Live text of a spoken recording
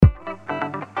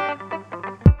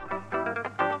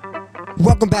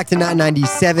Welcome back to Not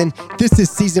 97. This is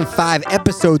Season 5,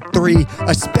 Episode 3,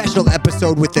 a special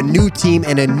episode with a new team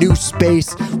and a new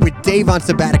space. With Dave on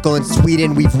sabbatical in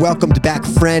Sweden, we've welcomed back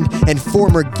friend and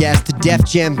former guest, Def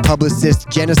Jam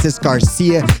publicist Genesis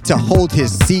Garcia, to hold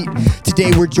his seat. Today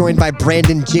we're joined by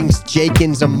Brandon Jinx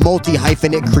Jenkins, a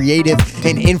multi-hyphenate creative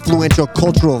and influential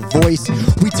cultural voice.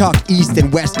 We talk East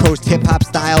and West Coast hip-hop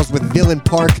styles with Villain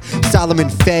Park, Solomon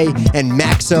Faye, and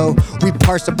Maxo. We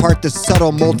parse apart the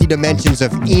subtle multi-dimensions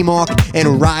of Emok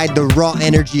and ride the raw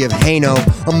energy of Hano,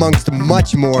 amongst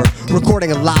much more.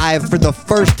 Recording live for the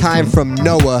first time from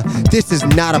Noah. This is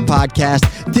not a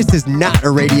podcast. This is not a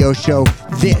radio show.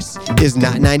 This is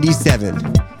Not 97.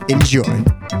 Enjoy.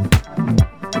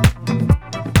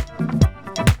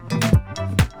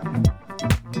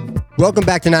 Welcome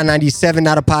back to Not 97,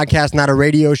 not a podcast, not a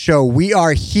radio show. We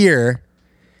are here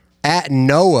at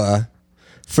Noah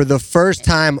for the first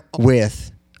time with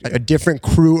a different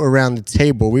crew around the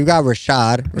table. We've got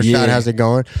Rashad. Rashad, how's it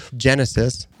going?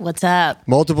 Genesis. What's up?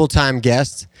 Multiple time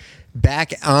guest.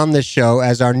 Back on the show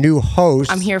as our new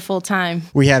host. I'm here full time.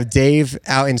 We have Dave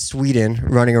out in Sweden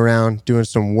running around doing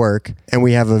some work. And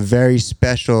we have a very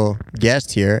special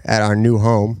guest here at our new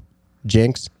home,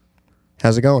 Jinx.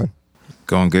 How's it going?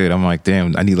 Going good. I'm like,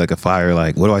 damn, I need like a fire.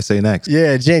 Like, what do I say next?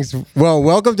 Yeah, Jinx. Well,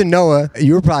 welcome to Noah.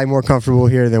 You were probably more comfortable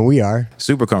here than we are.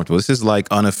 Super comfortable. This is like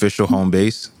unofficial home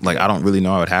base. Like, I don't really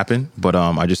know how it happened, but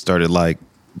I just started like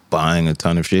buying a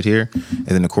ton of shit here. And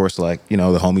then of course, like, you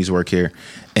know, the homies work here.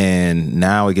 And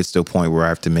now it gets to a point where I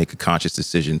have to make a conscious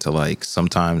decision to like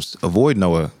sometimes avoid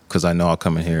Noah because I know I'll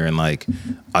come in here and like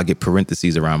I'll get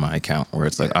parentheses around my account where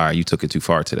it's like, all right, you took it too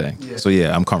far today. Yeah. So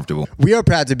yeah, I'm comfortable. We are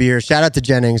proud to be here. Shout out to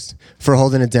Jennings for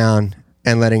holding it down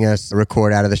and letting us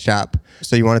record out of the shop.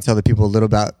 So you want to tell the people a little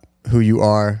about who you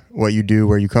are, what you do,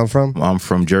 where you come from? I'm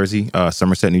from Jersey,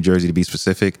 Somerset, New Jersey to be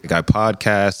specific. I got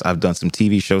podcasts. I've done some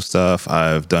TV show stuff.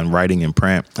 I've done writing in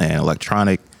print and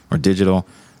electronic or digital.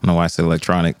 I don't know why I said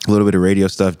electronic. A little bit of radio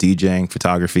stuff, DJing,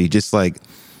 photography, just like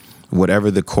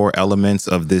whatever the core elements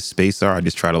of this space are, I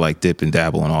just try to like dip and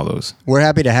dabble in all those. We're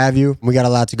happy to have you. We got a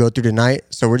lot to go through tonight,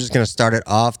 so we're just going to start it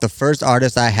off. The first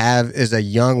artist I have is a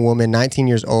young woman, 19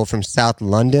 years old, from South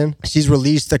London. She's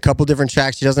released a couple different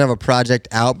tracks. She doesn't have a project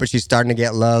out, but she's starting to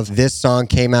get love. This song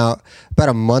came out about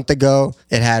a month ago.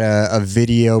 It had a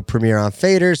video premiere on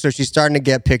Fader, so she's starting to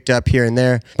get picked up here and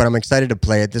there, but I'm excited to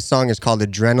play it. This song is called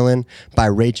Adrenaline by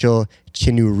Rachel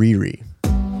Chinuriri.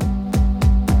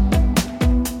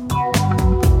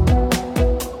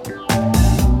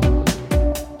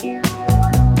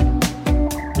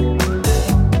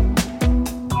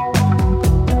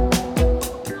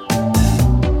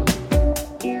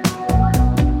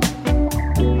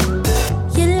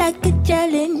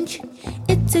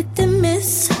 Took the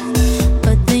miss,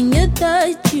 but then you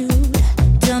thought you'd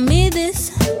tell me this.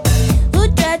 Who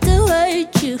tried to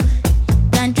hurt you?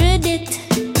 Contradict.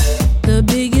 The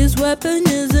biggest weapon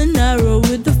is an arrow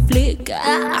with a flick.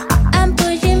 I'm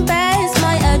pushing past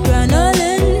my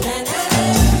adrenaline.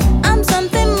 I'm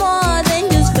something more than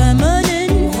just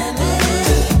feminine.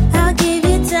 I'll give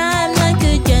you time like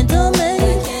a gentleman.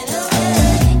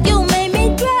 You made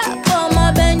me drop all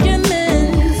my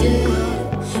Benjamins.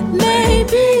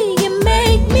 Maybe you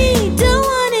make me don't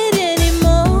want it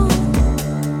anymore.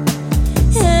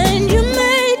 And you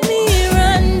made me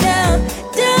run down,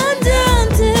 down, down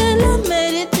till I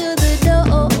made it to the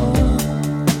door.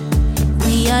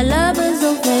 We are lovers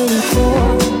of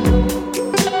 84.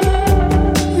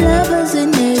 Lovers in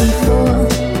 84.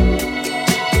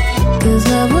 'Cause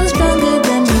love was stronger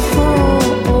than before.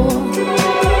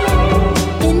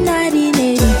 In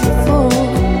 1984.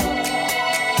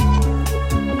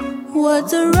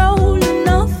 Words are rolling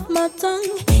off my tongue.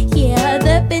 Yeah,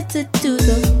 they're bitter to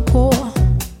the core.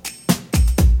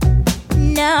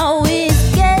 Now it's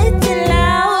getting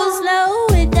loud,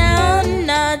 slow it down.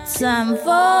 Not time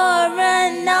for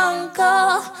an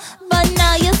encore. But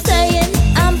now you're saying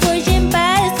I'm pushing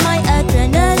past my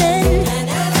adrenaline.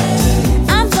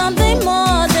 I'm something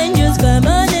more than just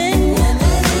feminine.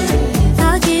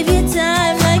 I'll give you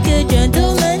time like a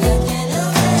gentleman.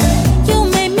 You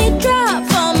made me drop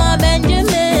all my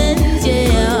Benjamins,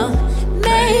 yeah.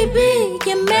 Maybe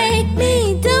you make me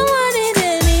don't want it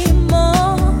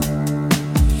anymore.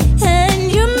 And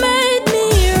you made me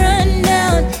run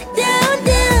down, down,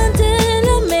 down till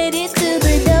I made it to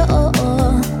the door.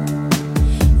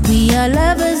 We are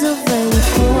lovers of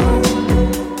 84.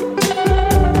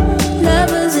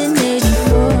 Lovers in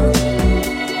 84.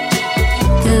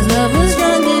 'Cause love was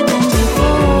stronger than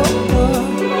before.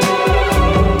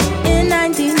 In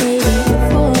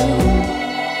 1984.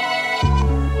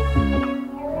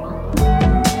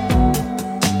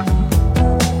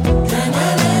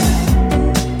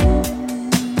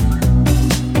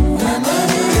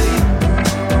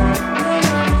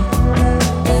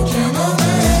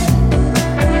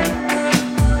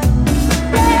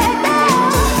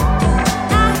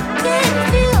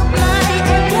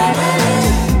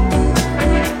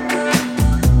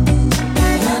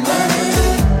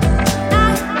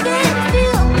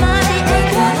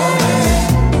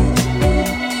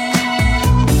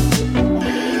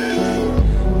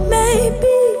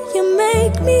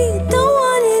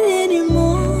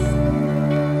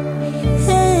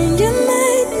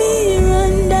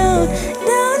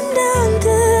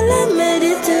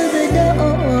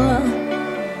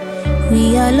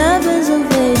 We are lovers of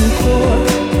 84.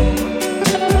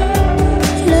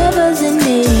 Lovers in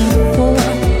 84.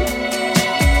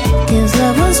 'Cause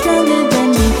love was stronger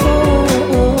than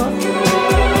before.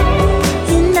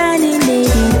 In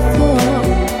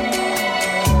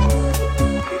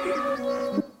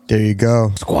 1984. There you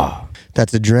go. Squaw.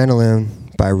 That's Adrenaline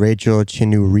by Rachel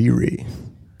Chinuriri.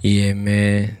 Yeah,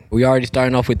 man. We already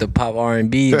starting off with the pop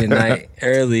R&B tonight,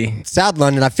 early. South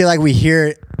London, I feel like we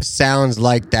hear sounds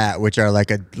like that, which are like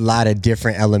a lot of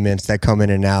different elements that come in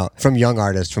and out from young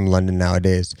artists from London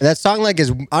nowadays. And that song like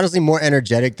is honestly more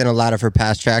energetic than a lot of her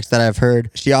past tracks that I've heard.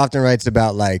 She often writes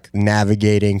about like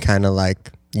navigating kind of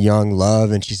like young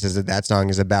love, and she says that that song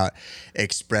is about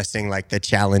expressing like the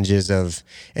challenges of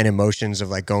and emotions of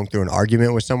like going through an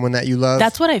argument with someone that you love.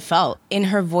 That's what I felt. In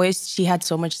her voice, she had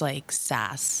so much like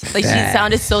sass. Like she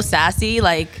sounded so sassy.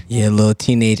 Like Yeah, little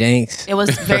teenage angst. it was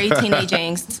very teenage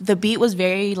angst. The beat was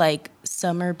very like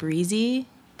summer breezy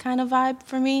kind of vibe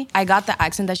for me. I got the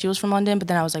accent that she was from London, but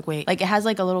then I was like, wait, like it has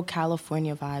like a little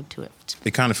California vibe to it.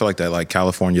 It kind of felt like that, like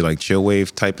California, like chill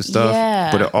wave type of stuff.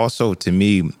 Yeah. But it also, to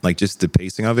me, like just the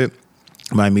pacing of it,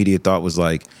 my immediate thought was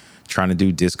like trying to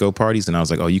do disco parties, and I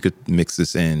was like, oh, you could mix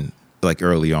this in like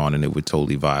early on, and it would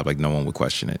totally vibe. Like no one would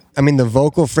question it. I mean, the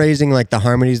vocal phrasing, like the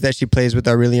harmonies that she plays with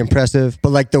are really impressive,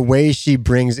 but like the way she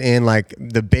brings in like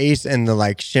the bass and the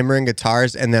like shimmering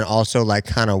guitars and then also like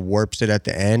kind of warps it at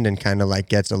the end and kind of like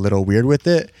gets a little weird with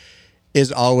it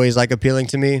is always like appealing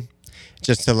to me,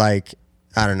 just to like,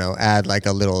 I don't know, add like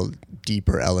a little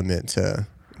deeper element to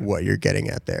what you're getting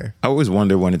at there. I always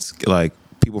wonder when it's like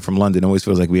people from London always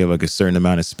feels like we have like a certain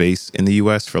amount of space in the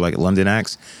US for like London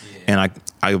acts. And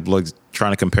I like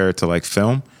trying to compare it to like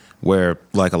film, where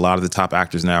like a lot of the top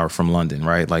actors now are from London,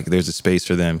 right? Like there's a space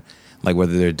for them, like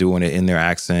whether they're doing it in their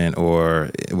accent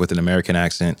or with an American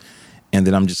accent. And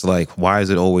then I'm just like, why is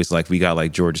it always like we got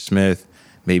like George Smith,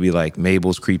 maybe like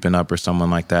Mabel's creeping up or someone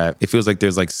like that? It feels like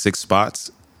there's like 6 spots,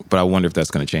 but I wonder if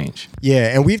that's going to change.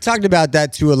 Yeah, and we've talked about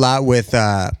that too a lot with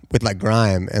like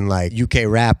grime and like UK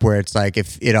rap, where it's like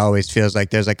if it always feels like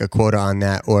there's like a quota on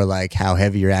that, or like how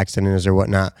heavy your accent is or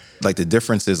whatnot. Like the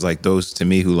difference is like those to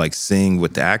me who like sing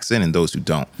with the accent and those who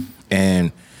don't.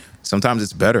 And sometimes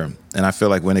it's better. And I feel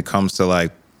like when it comes to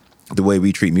like the way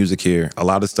we treat music here, a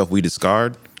lot of stuff we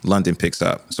discard, London picks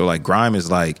up. So like grime is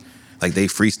like they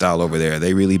freestyle over there.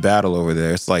 They really battle over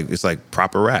there. It's like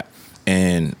proper rap.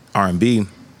 And R&B,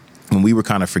 when we were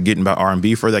kind of forgetting about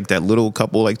R&B for like that little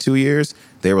couple, like 2 years,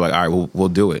 they were like, all right, we'll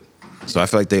do it. So I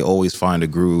feel like they always find a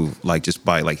groove, like just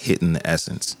by like hitting the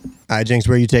essence. All right, Jinx,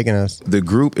 where are you taking us? The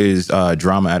group is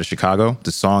Drama out of Chicago.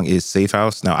 The song is Safe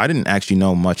House. Now, I didn't actually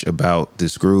know much about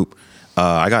this group.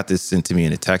 I got this sent to me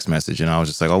in a text message, and I was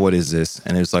just like, oh, what is this?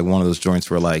 And it was like one of those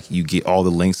joints where like you get all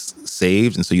the links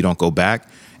saved, and so you don't go back.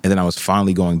 And then I was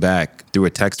finally going back through a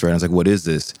text thread, and I was like, what is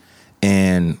this?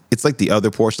 And it's like the other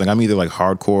portion. Like I'm either like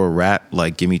hardcore rap,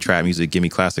 like give me trap music, give me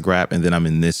classic rap, and then I'm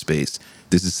in this space.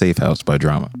 This is Safe House by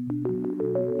Drama.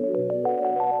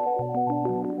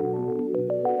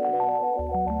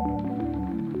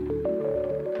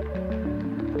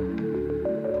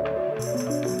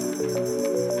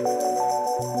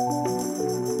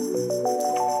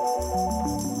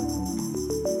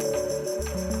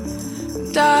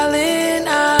 Darling,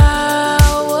 I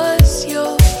was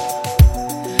your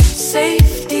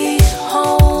safety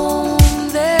home.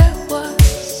 There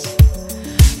was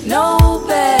no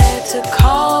bed to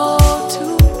call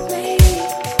to me.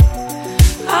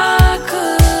 I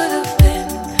could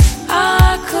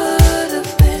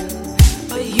have been,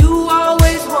 but you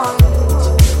always want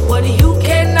what you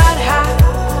cannot have.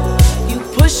 You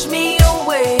push me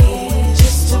away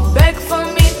just to beg for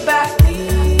me back,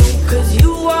 'cause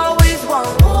you always want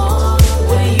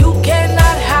what you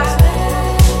cannot have.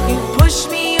 You push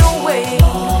me away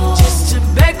just to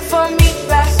beg for me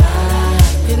back.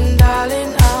 And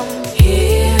darling, I'm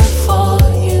here for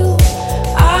you.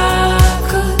 I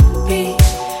could be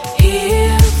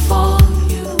here for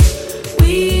you.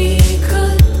 We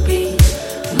could be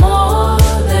more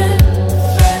than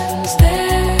friends.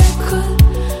 There could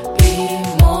be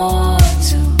more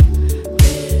to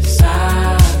this. I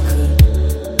could.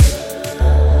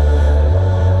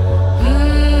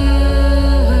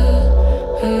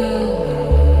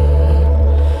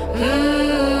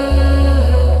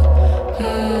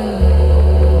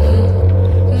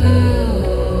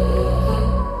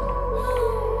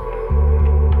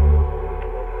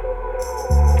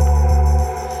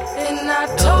 And I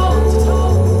told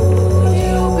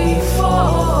you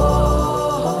before,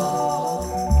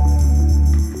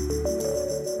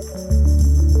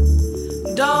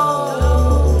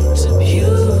 don't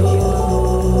abuse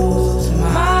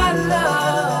my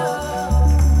love.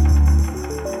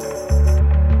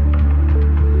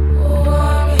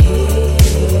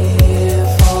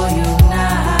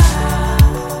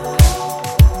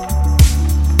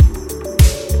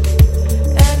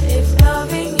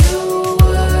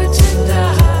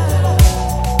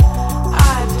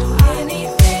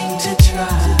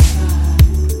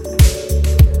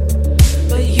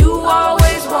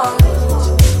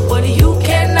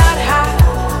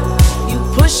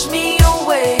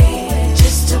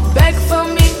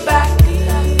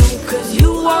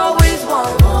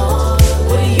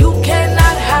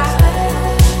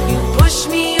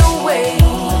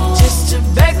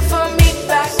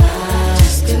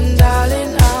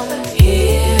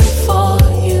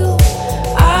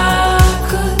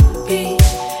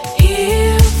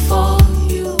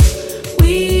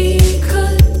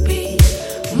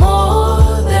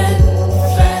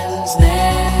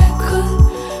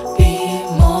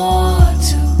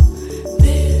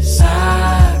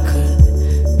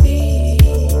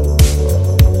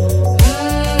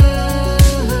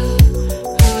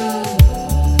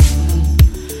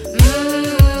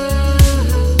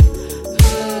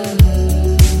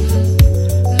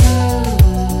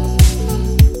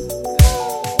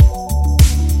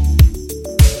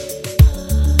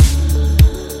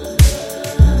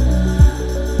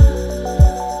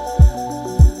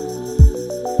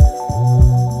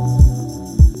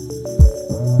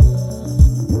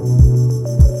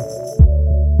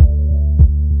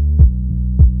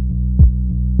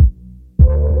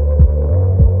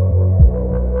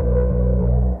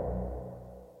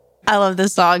 love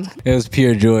this song. It was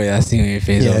pure joy. I see on your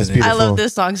face. Yeah, over it's there. beautiful. I love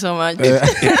this song so much.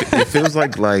 It feels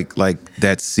like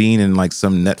that scene in like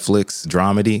some Netflix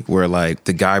dramedy where like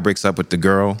the guy breaks up with the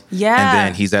girl, Yeah. and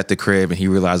then he's at the crib and he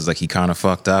realizes like he kind of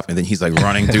fucked up, and then he's like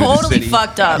running through the Totally city.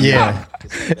 fucked up. Yeah.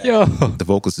 Yo. The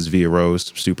vocalist is Via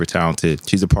Rose, super talented.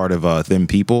 She's a part of Them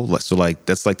People, so like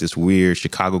that's like this weird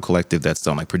Chicago collective that's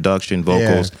done like production,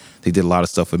 vocals. Yeah. They did a lot of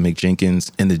stuff with Mick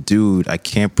Jenkins, and the dude, I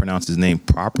can't pronounce his name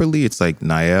properly. It's like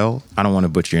Niall. I don't want to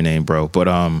butcher your name, bro, but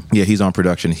yeah, he's on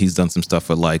production. He's done some stuff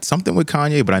with like something with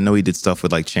Kanye, but I know he did stuff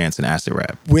with like Chance and Acid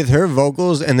Rap. With her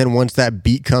vocals, and then once that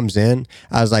beat comes in,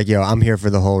 I was like, yo, I'm here for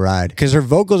the whole ride. Because her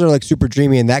vocals are like super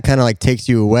dreamy, and that kind of like takes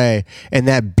you away, and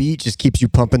that beat just keeps you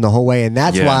pumping the whole way. And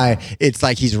that's Yeah. why it's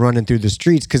like he's running through the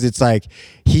streets, because it's like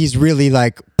he's really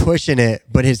like pushing it,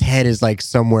 but his head is like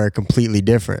somewhere completely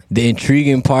different. The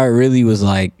intriguing part really was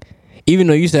like, even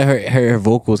though you said her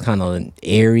vocal was kind of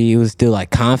airy, it was still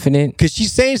like confident. Because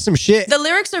she's saying some shit, The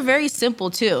lyrics are very simple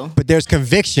too. but there's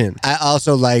conviction. I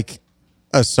also like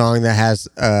a song that has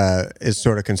is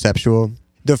sort of conceptual.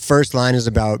 The first line is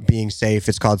about being safe.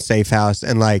 It's called Safe House,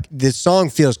 and like this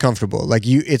song feels comfortable. Like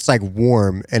it's like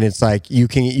warm, and it's like you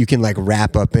can like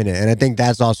wrap up in it. And I think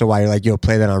that's also why you're like, yo,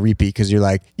 play that on repeat, because you're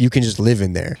like, you can just live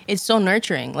in there. It's so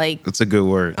nurturing. Like That's a good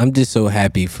word. I'm just so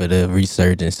happy for the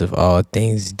resurgence of all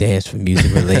things dance for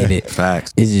music related.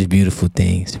 Facts. It's just beautiful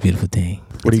things. It's a beautiful thing.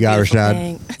 What do you got, beautiful Rashad?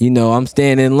 thing. You know, I'm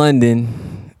staying in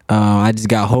London. I just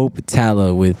got Hope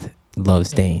Tala with Love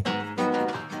Stain.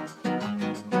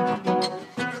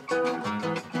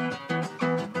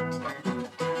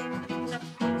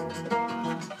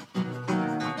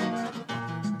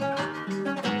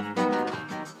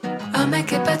 I'll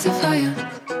make it better for you.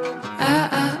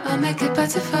 I'll make it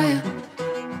better for you.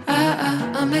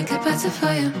 I'll make it better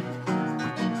for you.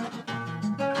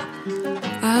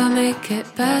 I'll make it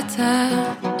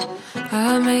better.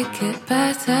 I'll make it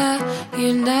better.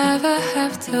 You never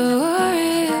have to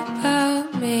worry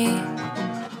about me.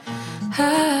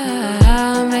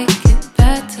 I'll make it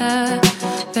better.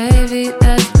 Baby,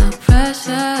 there's no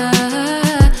pressure.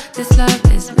 This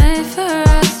love is made for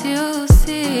us, you'll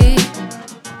see.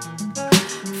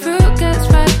 Fruit gets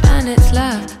ripe and it's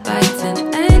love.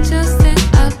 Biting angels sing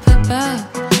up above.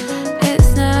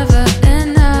 It's never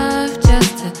enough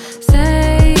just to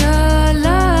say your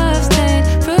love stay.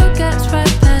 Fruit gets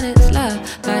ripe and it's love.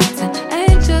 Biting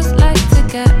angels like to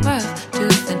get rough.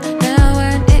 Juicing now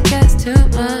when it gets too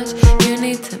much. You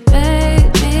need to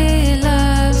make me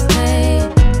love stay.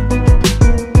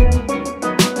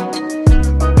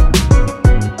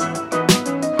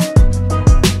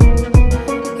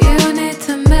 You need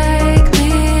to make me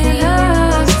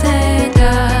love stay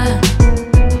down.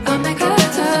 I'll make it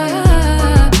better.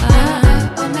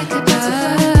 I'll make it better.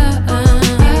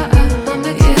 I'll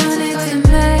make it better. You need to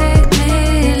make me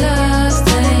love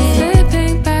stay.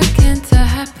 Slipping back into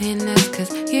happiness,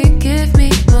 'cause you give me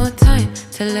more time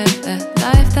to live a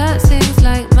life that seems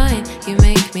like mine. You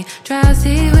make me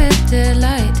drowsy with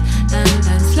delight, and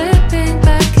I'm slipping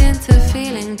back into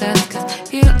feeling best, 'cause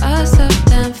you are so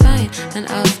damn fine. And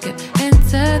I'll skip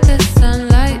into the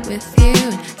sunlight with you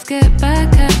and skip back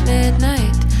at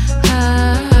midnight.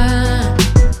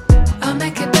 I'll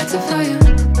make it better for you.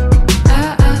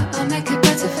 I'll make it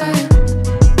better for you.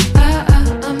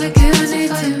 I'll make it better for you. You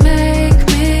need to make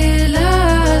me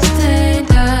love stay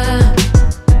down.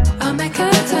 I'll make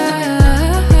it better.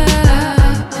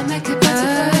 I'll make it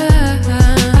better.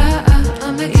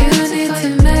 I'll make it better. You need to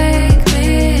make me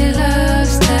love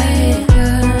stay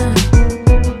down.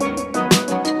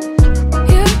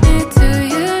 You need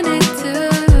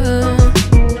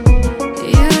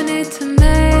to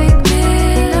make me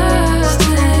love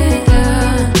stay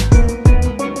down.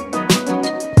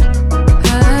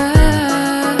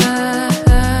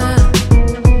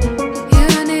 You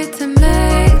need to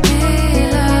make me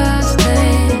love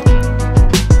stay.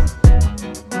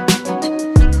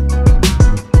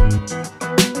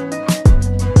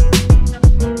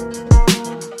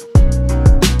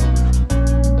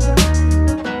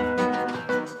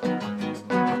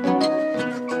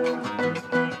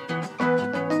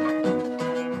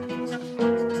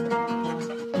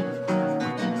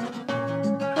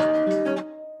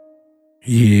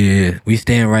 Yeah, we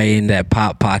stand right in that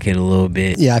pop pocket a little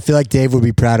bit. Yeah, I feel like Dave would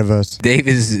be proud of us. Dave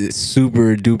is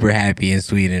super duper happy in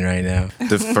Sweden right now.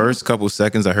 The first couple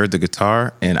seconds I heard the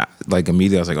guitar, and like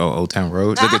immediately I was like, "Oh, Old Town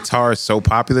Road." The guitar is so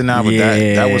popular now, but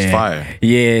that was fire.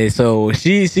 Yeah, so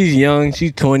she's young,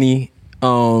 she's 20.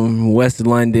 West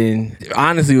London.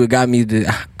 Honestly, what got me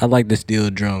I like the steel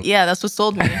drum. Yeah, that's what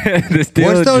sold me. The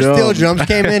steel Once those drum. steel drums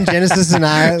came in, Genesis and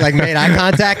I like made eye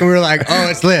contact, and we were like, "Oh,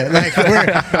 it's lit! Like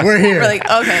we're here." We're like,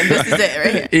 okay, this is it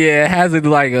right here. Yeah, it has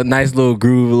like a nice little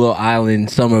groove, a little island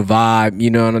summer vibe.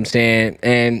 You know what I'm saying?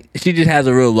 And she just has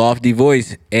a real lofty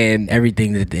voice, and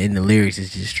everything that in the lyrics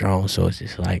is just strong. So it's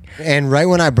just like. And right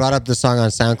when I brought up the song on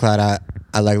SoundCloud,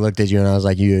 I like looked at you and I was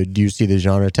like, do you see the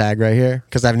genre tag right here?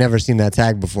 Because I've never seen that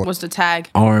tag before. What's the tag?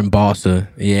 R&B bossa.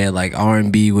 Yeah, like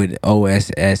R&B with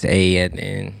OSSA at the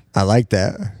end. I like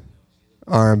that.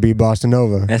 R&B Bossa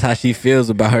Nova. That's how she feels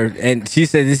about her. And she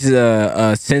said this is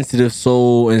a sensitive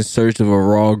soul in search of a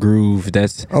raw groove.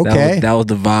 That's okay. That was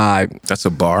the vibe. That's a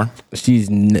bar. She's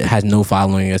has no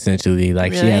following essentially.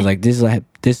 Like she has like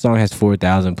this song has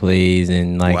 4,000 plays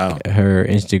and like her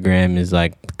Instagram is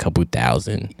like a couple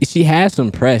thousand. She has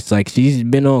some press. Like she's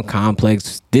been on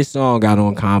Complex. This song got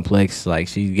on Complex. Like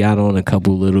she got on a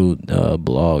couple little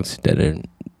blogs that are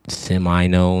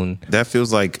semi-known. That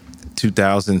feels like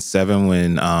 2007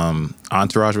 when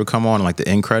Entourage would come on, like the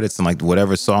end credits and like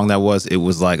whatever song that was, it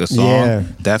was like a song. Yeah.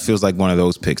 That feels like one of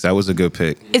those picks. That was a good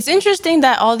pick. It's interesting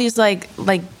that all these like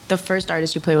the first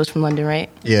artist you played was from London,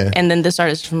 right? Yeah. And then this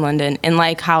artist is from London, and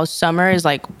like how summer is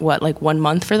like what, like 1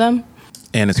 month for them?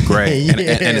 And it's gray. Yeah.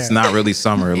 and it's not really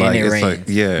summer. Like it it's rains. like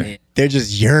yeah. They're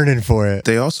just yearning for it.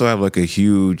 They also have like a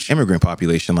huge immigrant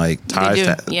population, like ties do,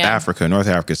 to yeah. Africa, North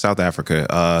Africa, South Africa,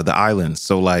 the islands.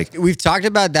 So like We've talked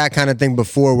about that kind of thing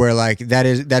before where like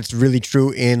that's really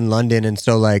true in London. And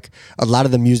so like a lot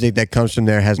of the music that comes from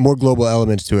there has more global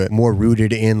elements to it, more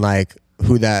rooted in like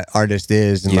who that artist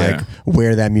is and like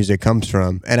where that music comes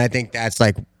from. And I think that's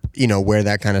like, you know, where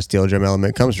that kind of steel drum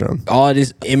element comes from. All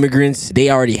these immigrants, they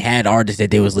already had artists that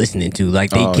they was listening to. Like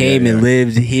they came and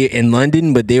lived here in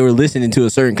London, but they were listening to a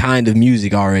certain kind of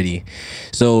music already.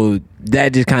 So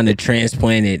that just kind of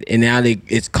transplanted, and now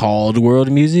it's called world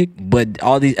music. But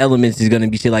all these elements is gonna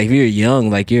be shit. Like if you're young,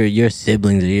 like your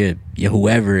siblings or your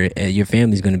whoever, your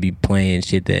family's gonna be playing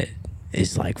shit that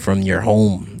is like from your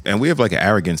home. and we have like an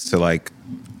arrogance to like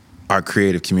our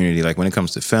creative community, like when it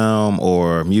comes to film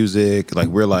or music, like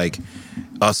we're like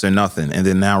us or nothing. And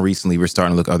then now recently we're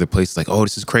starting to look other places like, oh,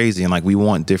 this is crazy. And like we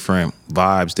want different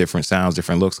vibes, different sounds,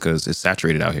 different looks because it's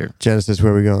saturated out here. Genesis,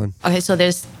 where we going? Okay, so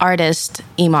there's artist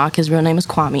Enoch. His real name is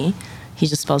Kwame. He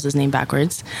just spells his name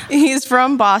backwards. He's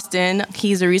from Boston.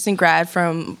 He's a recent grad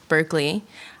from Berkeley.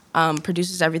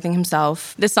 Produces everything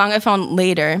himself. This song I found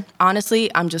later. Honestly,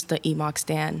 I'm just the Enoch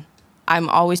stan. I'm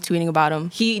always tweeting about him.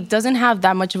 He doesn't have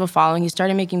that much of a following. He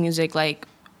started making music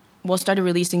started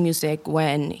releasing music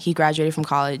when he graduated from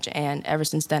college, and ever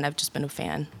since then, I've just been a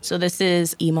fan. So this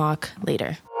is Enoch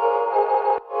Later.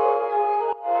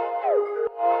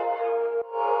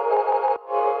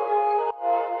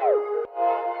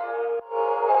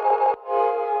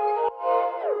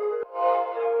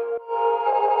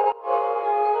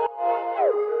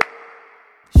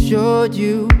 Showed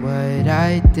you what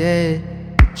I did,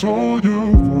 Told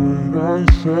you what I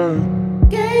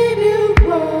said. gave you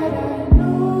what I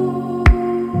knew.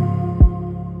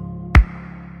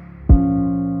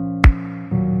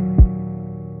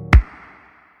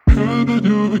 Handed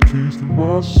you the keys to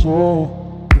my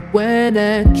soul. You went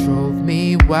and drove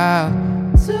me wild,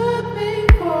 took me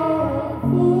for a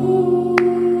fool.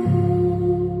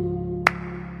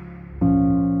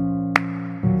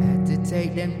 Had to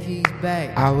take them keys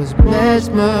back. I was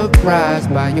mesmerized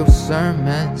by your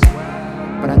sermons,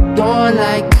 but I don't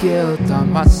like guilt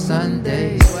on my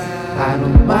Sundays. I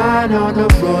don't mind on the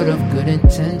road of good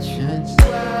intentions.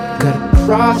 Cut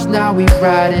across, now we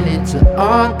riding into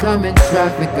oncoming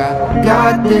traffic. I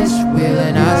got this wheel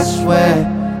and I swear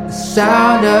the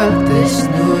sound of this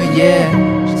new year,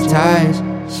 just tires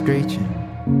screeching.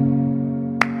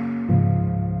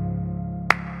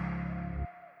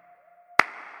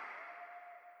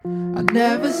 I'll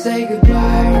never say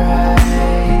goodbye, right?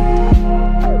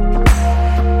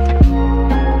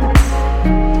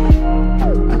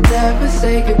 I'll never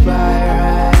say goodbye,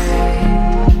 right?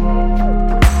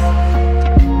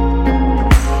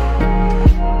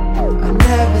 I'll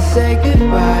never say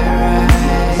goodbye,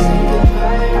 right? Say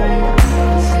goodbye,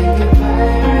 right? Say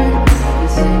goodbye, right?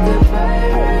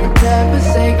 I'll never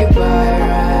say goodbye,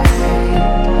 right?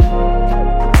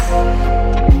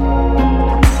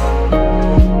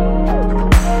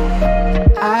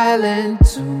 I learned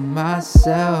to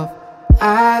myself,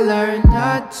 I learned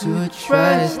not to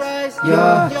trust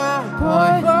your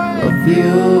point of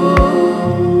view.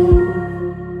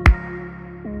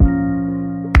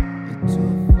 You're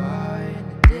too far in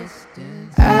the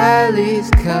distance. Alleys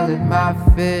colored my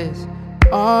fist,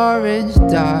 orange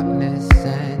darkness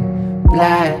and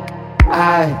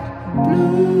black-eyed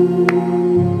blues.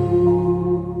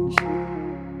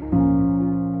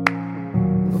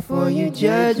 Before you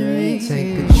judge me,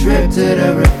 take a trip to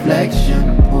the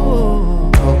reflection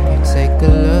pool. Hope you take a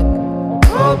look,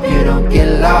 hope you don't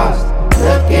get lost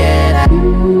looking at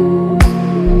you.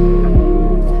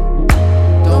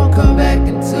 Don't come back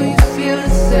until you feel a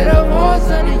set of horns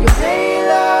under your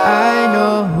halo. I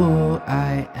know who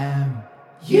I am,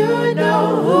 you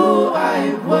know who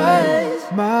I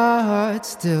was. My heart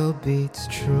still beats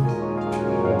true.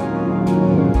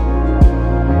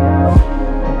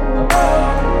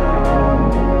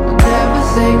 I'll never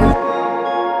say no.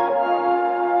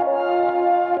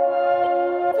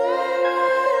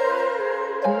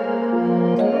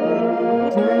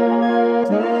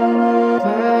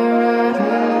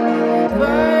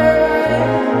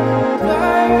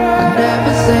 I'll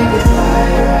never say goodbye,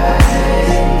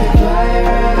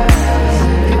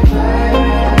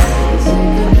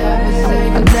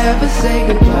 I'll never say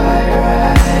goodbye,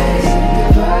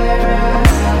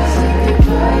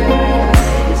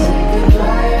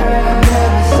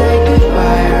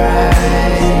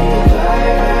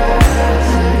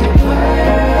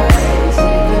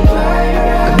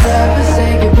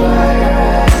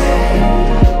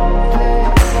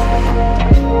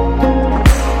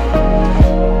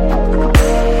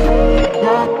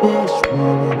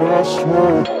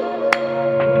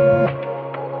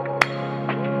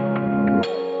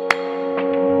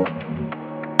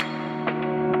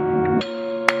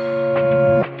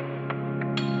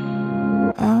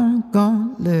 I'm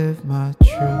gonna live my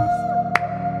truth.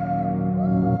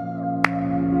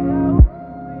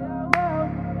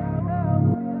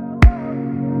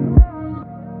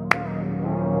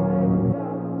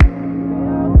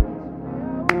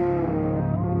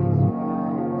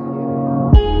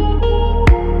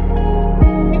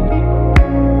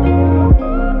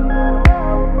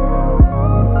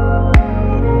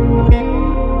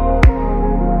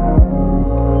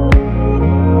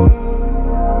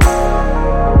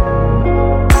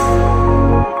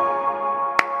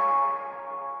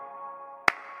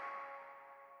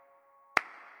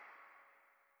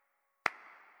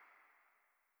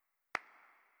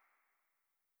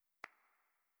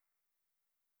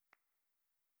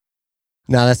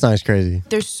 Nah, that song's crazy.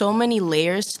 There's so many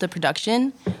layers to the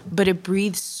production, but it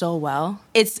breathes so well.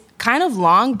 It's kind of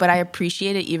long, but I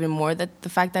appreciate it even more that the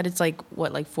fact that it's like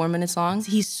 4 minutes long.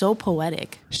 He's so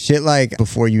poetic. Shit like,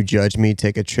 before you judge me,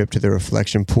 take a trip to the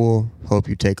reflection pool. Hope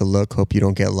you take a look, hope you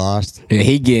don't get lost. Yeah,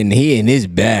 he in his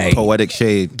bag. Poetic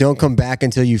shade. Don't come back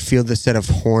until you feel the set of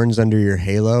horns under your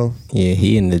halo. Yeah,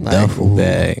 he in the duffel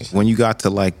bag. When you got to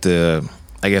like the,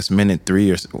 I guess, minute 3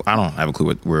 or so, I don't have a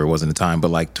clue where it was in the time, but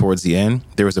like towards the end,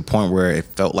 there was a point where it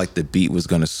felt like the beat was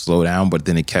going to slow down, but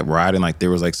then it kept riding. Like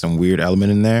there was like some weird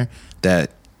element in there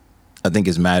that I think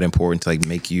is mad important to like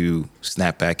make you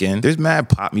snap back in. There's mad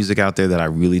pop music out there that I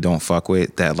really don't fuck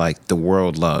with that like the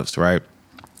world loves, right?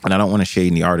 And I don't want to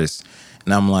shade any artists.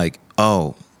 And I'm like,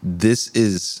 oh, this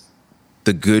is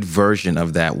the good version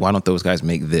of that. Why don't those guys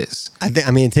make this?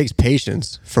 I mean, it takes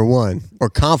patience for one, or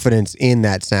confidence in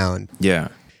that sound. Yeah.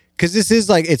 Because this is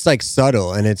like, it's like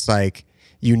subtle, and it's like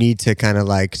you need to kind of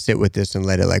like sit with this and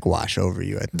let it like wash over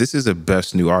you. This is a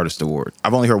Best New Artist award.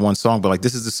 I've only heard one song, but like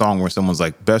this is the song where someone's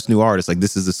like, Best New Artist. Like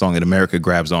this is the song that America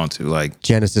grabs onto. Like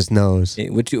Genesis knows.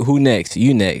 Who next?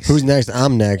 You next. Who's next?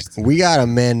 I'm next. We got a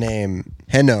man named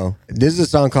Heno. This is a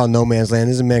song called No Man's Land.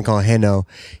 This is a man called Heno.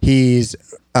 He's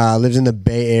lives in the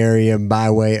Bay Area by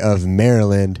way of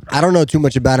Maryland. I don't know too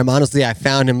much about him. Honestly, I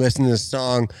found him listening to this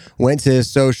song, went to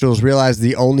his socials, realized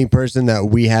the only person that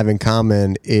we have in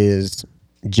common is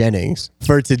Jennings.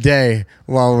 For today,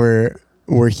 while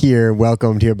we're here,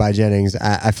 welcomed here by Jennings,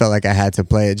 I felt like I had to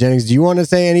play it. Jennings, do you want to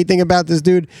say anything about this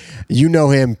dude? You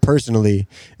know him personally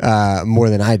more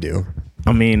than I do.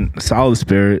 I mean, solid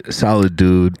spirit, solid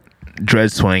dude,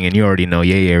 dread swinging. You already know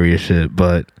Yay area shit,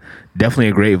 but definitely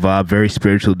a great vibe. Very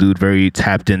spiritual dude. Very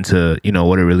tapped into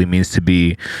what it really means to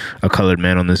be a colored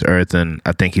man on this earth, and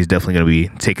I think he's definitely going to be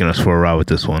taking us for a ride with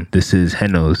this one. This is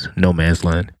Heno's No Man's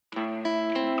Land.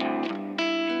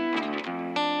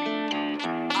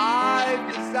 I've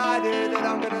decided that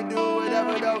I'm gonna do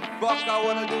whatever the fuck I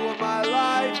wanna do with my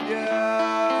life, yeah.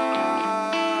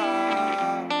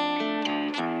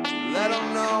 Let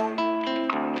them know.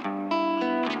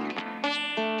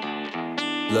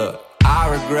 Look, I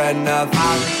regret nothing.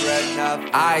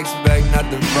 I expect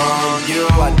nothing from you.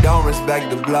 I don't respect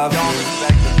the bluff.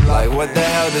 Like what the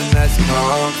hell does that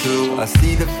come to? I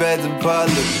see the feds in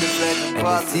public, and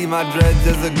I see my dreads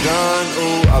as a gun.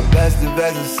 Ooh, I best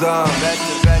invest in some.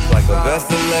 Like a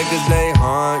best of leggers, they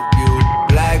haunt you.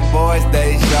 Black boys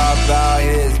stay sharp out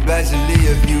here, especially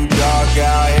if you dark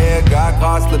out here. Got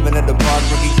caught slipping at the park,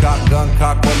 rookie cock, gun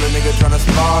cock, while a nigga tryna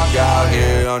spark out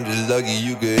here. I'm just lucky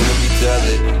you could hear me tell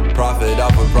it. Profit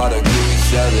off a product, do we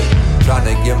sell it?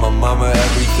 Tryna give my mama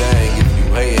everything. If you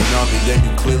hating on me, then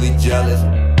you clearly jealous.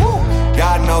 Woo.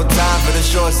 Got no time for the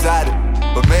short-sighted,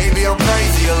 but maybe I'm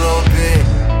crazy a little bit.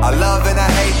 I love and I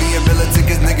hate being militant,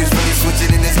 cause niggas really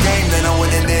switching in this game, then I'm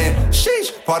winning in.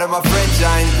 Sheesh, part of my French,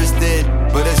 I ain't interested,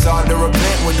 but it's hard to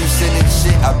repent when you sending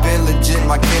shit. I've been legit,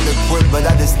 my kin equipped, but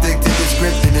I just stick to the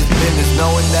script in this business,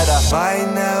 knowing that I might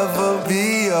never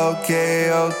be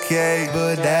okay,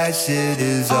 but that shit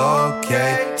is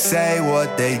okay. Say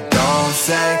what they don't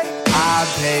say. I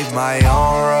paved my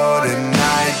own road and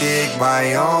I dig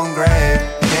my own grave.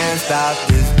 Can't stop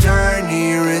this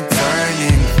journey,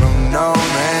 returning from no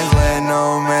man's land,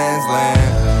 no man's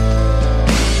land.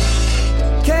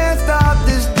 Can't stop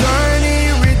this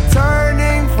journey,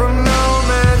 returning from no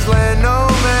man's land, no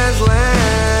man's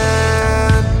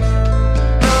land.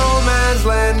 No man's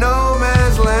land, no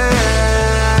man's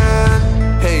land.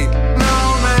 Hey,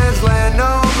 no man's land,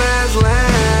 no man's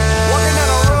land. Walking down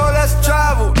a road less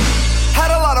traveled,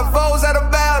 had a lot of foes at a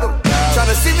battle.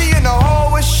 Tryna see me in the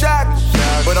hole with shackles,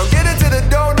 but I'm getting to the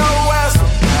door, no hassle.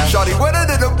 Shawty wetter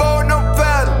than the boat, no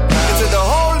paddle. Into the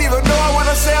hole, even though I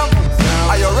wanna sample.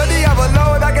 I already have a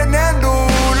load I can handle.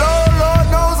 Lord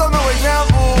knows I'm no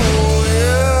example,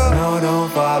 yeah. No, don't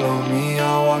follow me,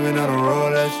 I'm walking on the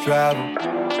road, let's travel.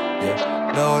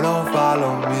 Yeah. No, don't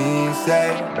follow me,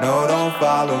 say. No, don't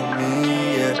follow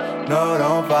me, yeah. No,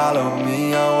 don't follow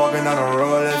me, I'm walking on the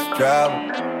road, let's travel.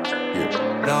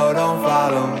 Yeah. No, don't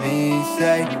follow me,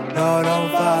 say. No,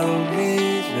 don't follow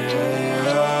me, say.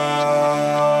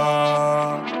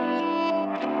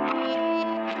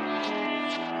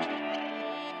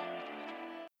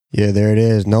 Yeah, there it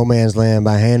is. No Man's Land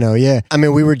by Hano. Yeah. I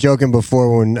mean, we were joking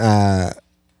before when,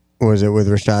 was it with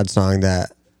Rashad's song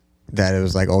that it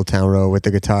was like Old Town Road with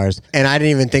the guitars. And I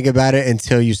didn't even think about it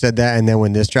until you said that. And then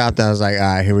when this dropped, I was like, all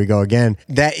right, here we go again.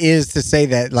 That is to say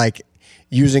that like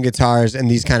using guitars and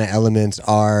these kind of elements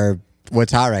are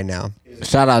what's hot right now.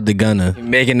 Shout out to Gunna,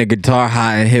 making the guitar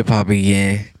hot in hip hop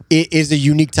again. It is a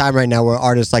unique time right now where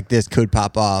artists like this could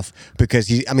pop off because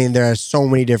there are so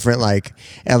many different like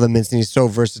elements and he's so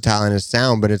versatile in his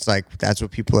sound, but it's like that's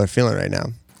what people are feeling right now.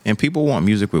 And people want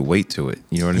music with weight to it.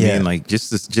 You know what I mean? Like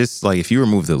just like if you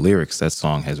remove the lyrics, that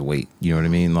song has weight. You know what I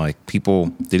mean? Like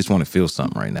people, they just want to feel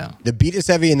something right now. The beat is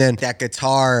heavy, and then that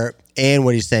guitar and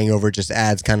what he's saying over just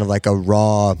adds kind of like a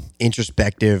raw,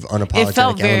 introspective, unapologetic. It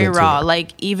felt very raw. It.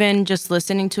 Like even just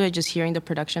listening to it, just hearing the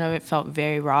production of it felt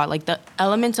very raw. Like the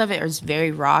elements of it is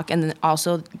very rock, and then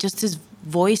also just his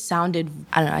voice sounded,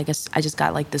 I don't know, I guess I just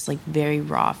got like this like very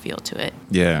raw feel to it.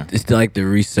 Yeah. It's like the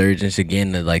resurgence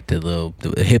again of like the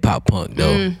hip hop punk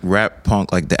though. Rap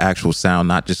punk, like the actual sound,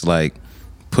 not just like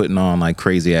putting on like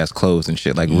crazy ass clothes and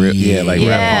shit. Like rap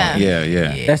punk.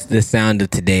 Yeah. That's the sound of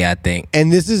today, I think.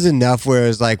 And this is enough where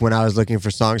it's like when I was looking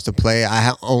for songs to play,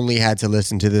 I only had to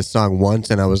listen to this song once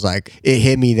and I was like, it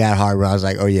hit me that hard where I was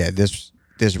like, oh yeah, this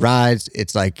rides.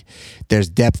 It's like there's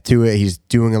depth to it. He's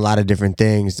doing a lot of different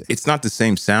things. It's not the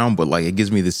same sound, but like it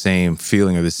gives me the same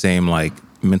feeling or the same like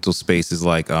mental space as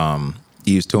like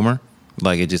Eve's Tumor.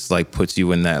 Like it just like puts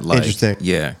you in that like interesting.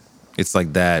 Yeah. It's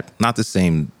like that, not the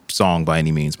same song by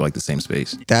any means, but like the same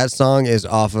space. That song is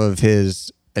off of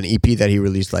an EP that he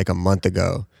released like a month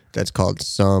ago. That's called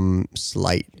Some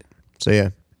Slight. So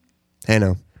yeah.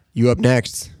 Hano, you up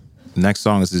next. Next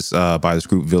song is this by this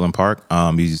group Villain Park.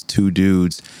 These two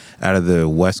dudes out of the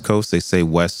West Coast. They say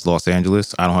West Los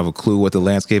Angeles. I don't have a clue what the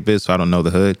landscape is, so I don't know the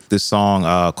hood. This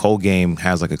song, Cold Game,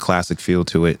 has like a classic feel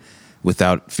to it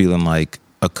without feeling like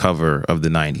a cover of the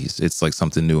 90s. It's like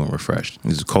something new and refreshed.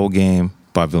 This is Cold Game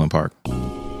by Villain Park.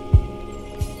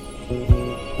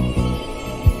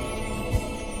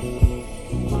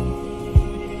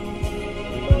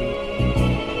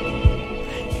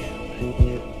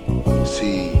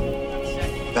 See,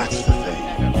 that's the thing.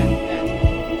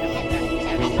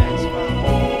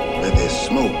 Where there's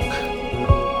smoke,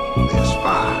 there's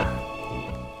fire.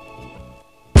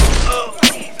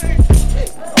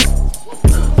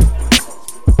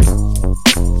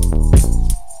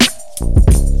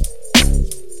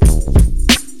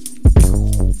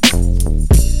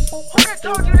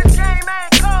 Told you this game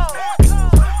ain't cold.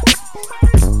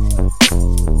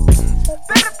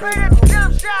 Better pray that the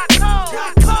jump shot cold.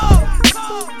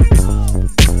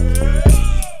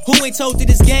 Who ain't told you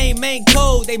this game ain't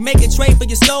cold? they make a trade for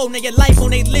your soul. Now your life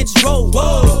on they lynch road.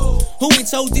 Whoa. Who ain't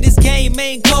told you this game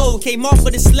ain't cold? Came off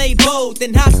of the slave boat,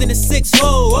 then hopped in the 6-4.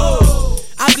 Whoa.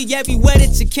 I be everywhere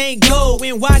that you can't go.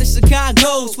 NY to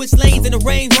Chicago, switch lanes in the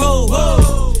range road.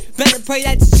 Whoa. Better pray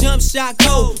that your jump shot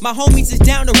cold. My homies is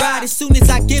down to ride as soon as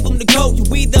I give them the go. You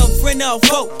either a friend or a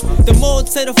foe. The more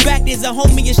to the fact is a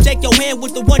homie and shake your hand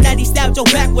with the one that he stabbed your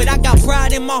back with. I got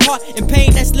pride in my heart and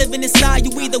pain that's living inside.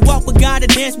 You either walk with God or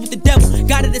dance with the devil.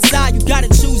 Gotta decide, you gotta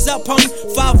choose up, homie.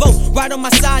 5-0, right on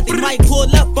my side, they might pull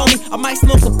up on me. I might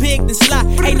smoke a pig, then slide.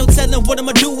 Ain't no telling what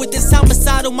I'ma do with this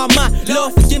homicide on my mind.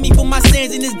 Lord, forgive me for my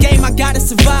sins in this game, I gotta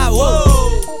survive. Whoa.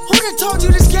 Who done told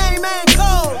you this game ain't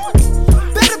cold?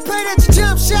 Better pray that your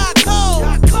jump shot cold.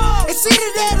 It's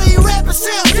either that or you rap and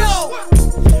sell dope.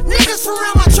 Niggas from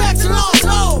around my tracks and lost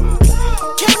hope.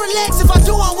 Can't relax, if I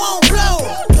do I won't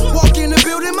blow. Walk in the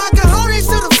building, my cojones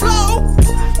to the flow.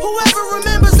 Whoever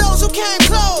remembers those who came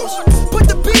close. Put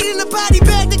the beat in the body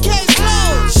bag, the case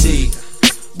closed. See,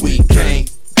 we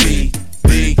can't be.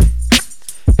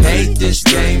 Hate this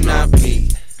game, not me.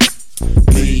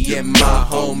 Me and my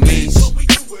homies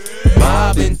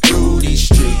mobbing through these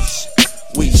streets.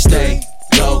 We stay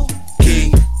low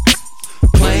key,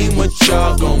 playing what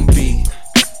y'all gon' be.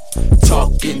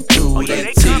 Talking through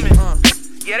their teeth.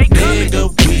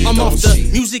 I'm off the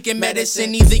music and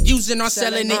medicine, either using or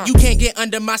selling it. You can't get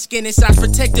under my skin, inside's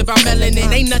protected by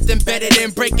melanin. Ain't nothing better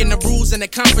than breaking the rules and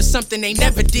accomplish something they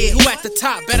never did. Who at the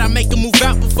top? Bet I make them move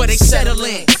out before they settle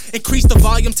in. Increase the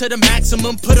volume to the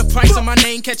maximum, put a price on my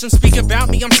name, catch them speak about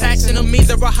me, I'm taxing them.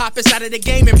 Either I hop inside of the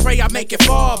game and pray I make it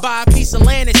fall. Buy a piece of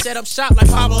land and set up shop like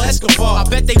Pablo Escobar. I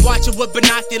bet they watch it with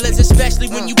binoculars, especially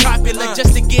when you popular.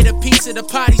 Just to get a piece of the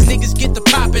pot, these niggas get the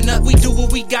popping up. We do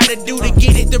what we gotta do to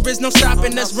get it, there is no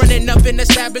stopping us. Running up in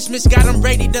establishments, got them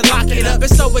ready to lock it up.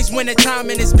 It's always winter time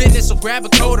in this business, so grab a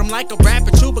coat. I'm like a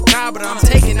rapper, chupacabra, I'm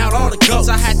taking out all the goats.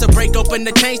 I had to break open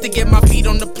the chains to get my feet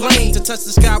on the plane. To touch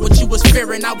the sky, what you was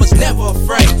fearing, I was never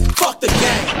afraid. Fuck the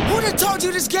game. Who done told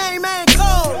you this game ain't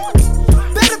cold?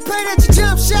 Better pray that your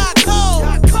jump shot cold.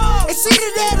 It's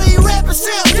either that or you rap and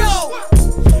sell dope.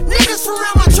 Niggas from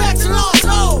around my tracks and lost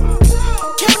hope.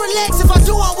 Can't relax, if I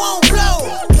do I won't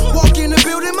blow. Walk in the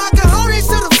building, my cojones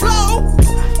to the flow.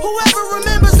 Whoever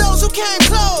remembers those who came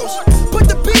close. Put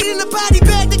the beat in the body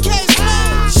bag, the case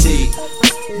closed. See,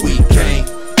 we can't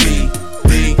be.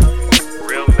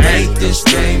 Hate this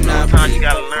game, not me. You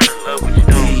gotta learn to love what you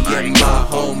don't like. Me and my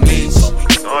homies.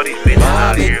 All these bitches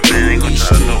out here, man, they gon'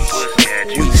 try to throw pussy at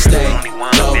you. Only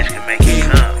one bitch can make you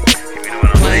come. If you know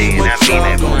what I'm saying, I mean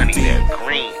that money, that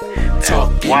green,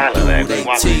 that wallet, that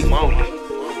guacamole.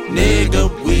 Nigga,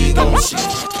 we gon' see.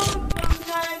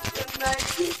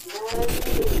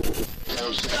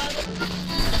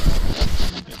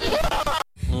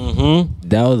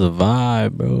 That was a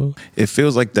vibe, bro. It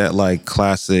feels like that, like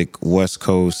classic West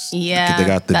Coast. Yeah, they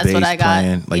got the that's what bass I got.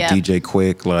 playing, like Yep. DJ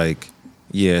Quick. Like,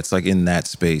 yeah, it's like in that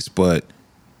space, but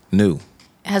new.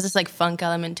 It has this like funk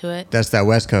element to it. That's that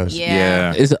West Coast.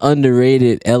 Yeah. It's an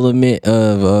underrated element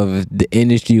of the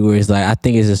industry where it's like, I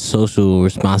think it's a social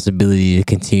responsibility to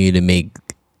continue to make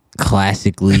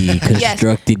classically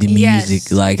constructed music,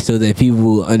 like, so that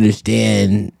people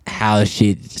understand how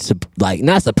shit like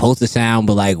not supposed to sound,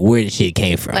 but like where the shit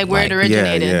came from, like where it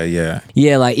originated.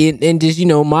 Yeah, like and just, you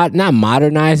know, not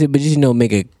modernize it, but just, you know,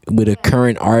 make it with a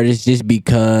current artist, just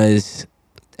because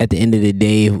at the end of the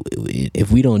day, if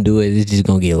we don't do it, it's just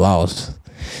gonna get lost.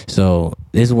 So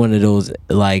it's one of those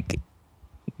like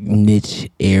niche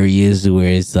areas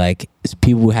where it's like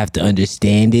people have to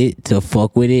understand it to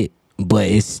fuck with it, but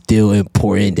it's still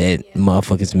important that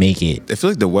motherfuckers make it. I feel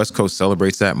like the West Coast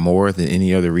celebrates that more than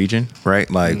any other region, right?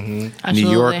 Like New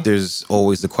York, there's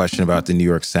always the question about the New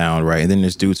York sound, right? And then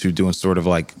there's dudes who are doing sort of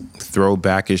like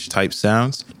throwbackish type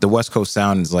sounds. The West Coast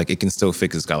sound is like, it can still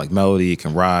fit, it's got like melody, it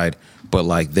can ride, but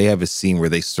like they have a scene where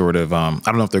they sort of, I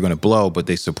don't know if they're going to blow, but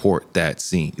they support that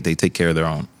scene. They take care of their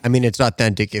own. I mean, it's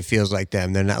authentic. It feels like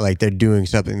them. They're not like they're doing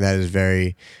something that is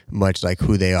very much like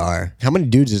who they are. How many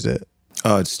dudes is it?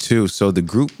 It's 2. So the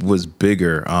group was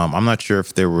bigger. I'm not sure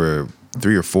if there were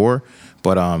 3 or 4,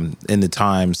 but in the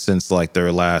time since like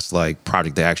their last like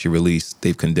project they actually released,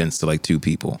 they've condensed to like 2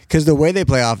 people. Because the way they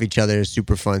play off each other is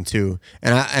super fun too,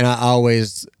 and I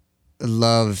always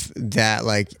love that,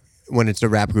 like when it's a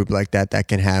rap group like that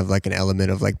can have like an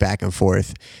element of like back and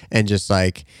forth and just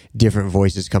like different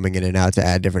voices coming in and out to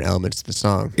add different elements to the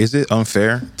song. Is it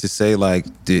unfair to say like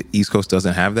the East Coast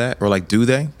doesn't have that? Or like, do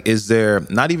they? Is there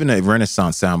not even a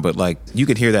Renaissance sound, but like you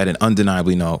could hear that and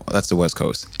undeniably know that's the West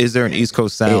Coast? Is there an East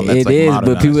Coast sound that's it like is,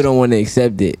 modernized? but people don't want to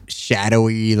accept it.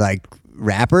 Shadowy, like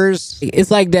rappers.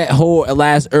 It's like that whole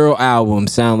last Earl album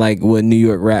sound like what New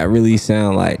York rap really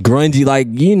sound like. Grungy, like,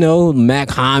 you know, Mac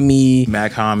Homie,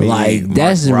 like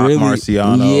that's Rock really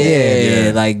Marciano.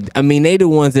 yeah. Like, I mean, they the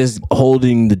ones that's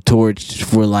holding the torch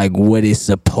for like what it's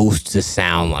supposed to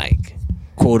sound like,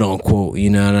 quote unquote. You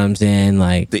know what I'm saying?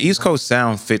 Like the East Coast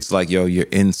sound fits like, yo, you're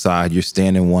inside, you're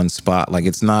standing in one spot. Like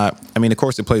it's not. I mean, of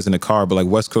course, it plays in the car, but like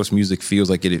West Coast music feels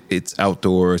like it's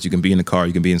outdoors. You can be in the car,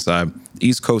 you can be inside.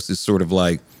 East Coast is sort of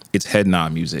like it's head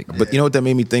nod music. But you know what that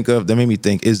made me think of? That made me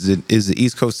think is the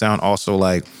East Coast sound also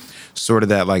like sort of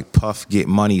that like Puff Get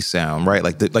Money sound, right?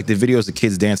 Like the videos of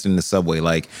kids dancing in the subway,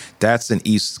 like that's an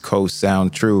East Coast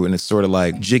sound, true. And it's sort of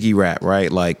like jiggy rap,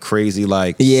 right? Like crazy,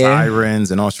 like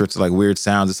sirens and all sorts of like weird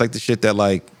sounds. It's like the shit that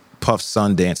like Puff's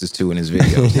son dances to in his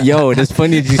videos. Yo, that's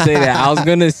funny that you say that. I was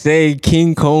gonna say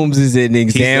King Combs is an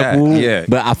example,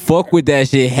 but I fuck with that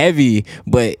shit heavy.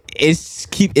 But it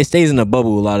stays in a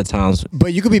bubble a lot of times.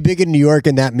 But you could be big in New York,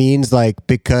 and that means like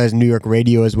because New York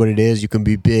radio is what it is, you can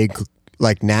be big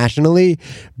like nationally,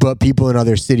 but people in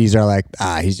other cities are like,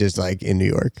 he's just like in New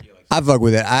York. I fuck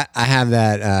with it. I have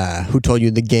that who told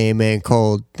you the game ain't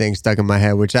cold thing stuck in my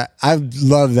head, which I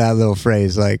love that little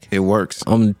phrase. Like it works.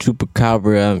 I'm the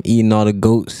chupacabra, I'm eating all the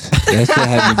goats. That shit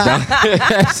had me down.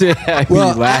 That shit had me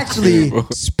laughing, actually, bro.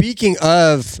 Speaking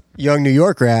of young New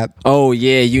York rap. Oh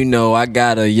yeah, you know, I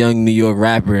got a young New York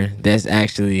rapper that's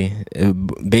actually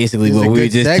basically what we were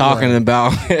just talking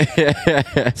about.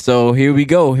 So here we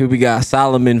go. Here we got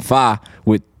Solomon Fa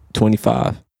with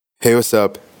 25. Hey, what's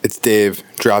up? It's Dave,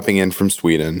 dropping in from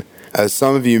Sweden. As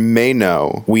some of you may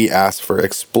know, we asked for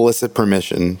explicit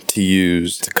permission to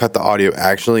cut the audio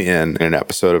actually in an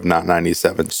episode of Not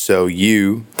 97, so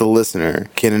you, the listener,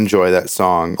 can enjoy that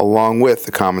song along with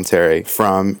the commentary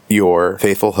from your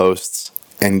faithful hosts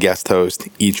and guest host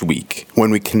each week.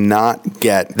 When we cannot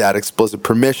get that explicit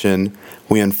permission,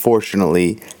 we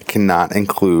unfortunately cannot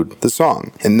include the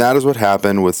song. And that is what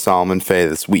happened with Solomon Faye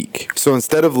this week. So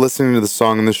instead of listening to the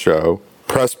song in the show,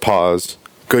 press pause,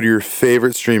 go to your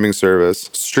favorite streaming service,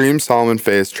 stream Solomon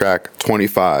Faye's track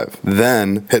 25,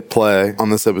 then hit play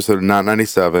on this episode of Not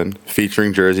 97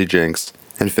 featuring Jersey Jinx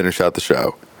and finish out the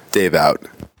show. Dave out.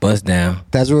 Bust down.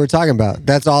 That's what we're talking about.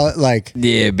 That's all like.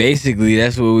 Yeah, basically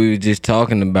that's what we were just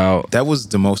talking about. That was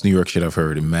the most New York shit I've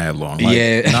heard in mad long. Like,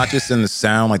 yeah. Not just in the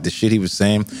sound, like the shit he was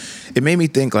saying. It made me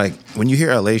think like when you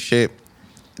hear LA shit,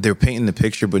 they're painting the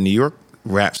picture, but New York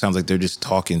rap sounds like they're just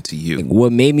talking to you.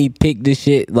 What made me pick this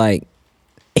shit, like,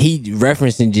 he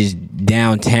referencing just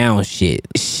downtown shit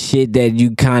that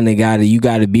you kind of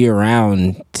gotta be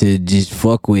around to just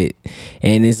fuck with.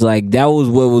 And it's like that was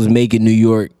what was making New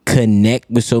York connect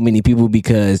with so many people,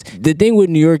 because the thing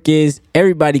with New York is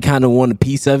everybody kind of want a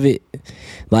piece of it.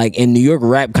 Like, and New York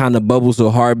rap kind of bubbled so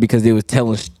hard because they was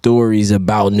telling stories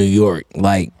about New York,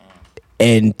 like.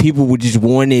 And people would just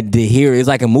wanted to hear it. It's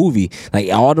like a movie.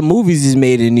 Like all the movies is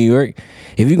made in New York.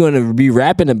 If you're gonna be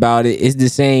rapping about it, it's the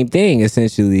same thing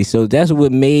essentially. So that's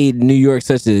what made New York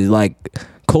such a like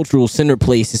cultural center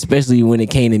place, especially when it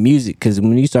came to music. Because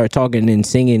when you start talking and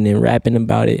singing and rapping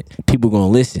about it, people gonna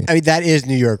listen. I mean, that is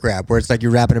New York rap, where it's like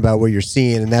you're rapping about what you're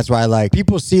seeing, and that's why like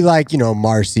people see like, you know,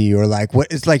 Marcy or like what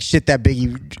it's like shit that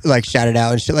Biggie like shouted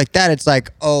out and shit like that. It's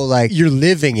like, oh, like you're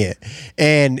living it.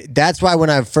 And that's why when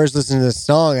I first listened to this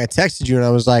song, I texted you and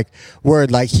I was like,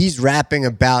 word, like he's rapping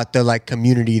about the like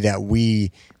community that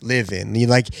we live in.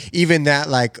 Like even that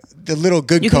like the little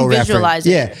good co reference. Visualize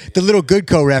it. Yeah, the little good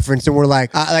co reference, and we're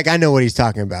like I know what he's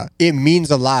talking about. It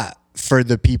means a lot for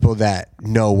the people that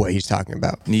know what he's talking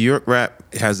about. New York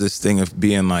rap has this thing of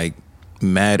being like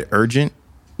mad urgent,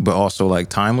 but also like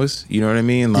timeless. You know what I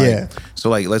mean? Like, yeah.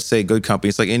 So like, let's say Good Company,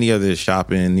 it's like any other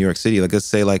shop in New York City. Like let's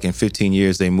say like in 15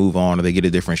 years they move on or they get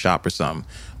a different shop or something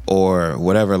or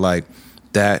whatever. Like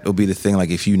that will be the thing. Like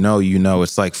if you know,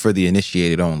 it's like for the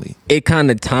initiated only. It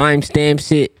kind of time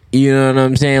stamps it. You know what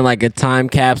I'm saying? Like a time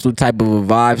capsule type of a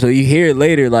vibe. So you hear it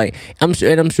later, like I'm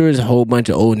sure there's a whole bunch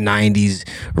of old '90s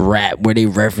rap where they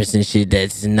referencing shit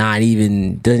that's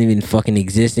doesn't even fucking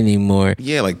exist anymore.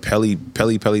 Yeah, like Pelly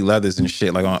Leathers and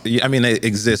shit. Like, I mean, it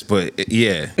exists, but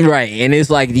yeah, right. And it's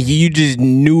like you just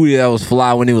knew that was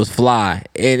fly when it was fly,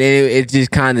 and it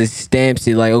just kind of stamps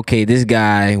it like, okay, this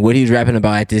guy, what he's rapping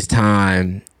about at this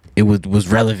time, it was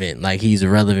relevant. Like he's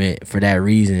irrelevant for that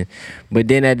reason. But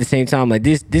then at the same time, like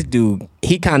this dude,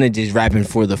 he kind of just rapping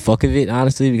for the fuck of it,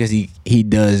 honestly, because he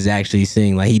does actually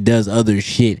sing. Like he does other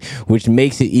shit, which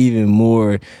makes it even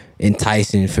more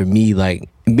enticing for me. Like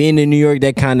being in New York,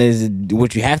 that kind of is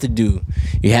what you have to do.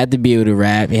 You have to be able to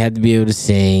rap. You have to be able to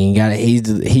sing.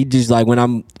 He just like when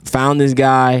I found this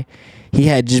guy, he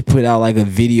had just put out like a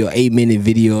video, 8-minute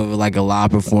video of like a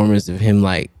live performance of him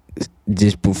like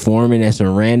just performing at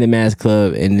some random ass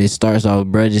club, and it starts off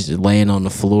bro just laying on the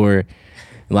floor,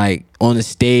 like on the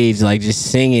stage, like just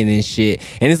singing and shit.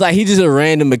 And it's like he's just a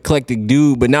random eclectic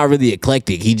dude, but not really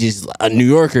eclectic. He just a New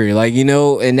Yorker, like, you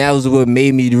know. And that was what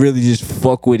made me really just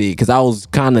fuck with it, because I was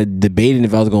kind of debating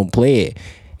if I was gonna play it,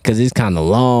 because it's kind of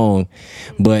long,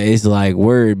 but it's like,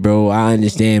 word, bro, I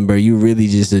understand, bro, you really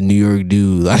just a New York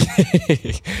dude, like,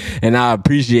 and I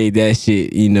appreciate that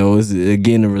shit, you know. It's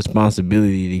again a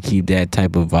responsibility to keep that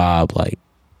type of vibe like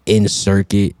in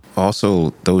circuit.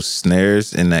 Also, those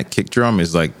snares and that kick drum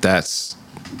is like, that's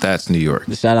New York.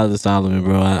 Shout out to Solomon,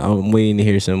 bro. I'm waiting to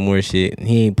hear some more shit.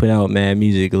 He ain't put out mad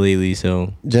music lately,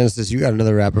 so. Genesis, you got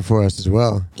another rapper for us as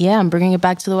well. Yeah, I'm bringing it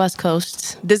back to the West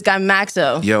Coast. This guy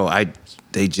Maxo. Yo,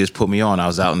 they just put me on. I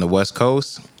was out in the West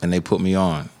Coast and they put me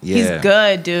on. Yeah. He's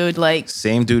good, dude. Like,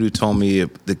 same dude who told me,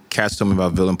 the cats told me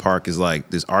about Villain Park is like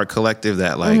this art collective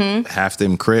that like half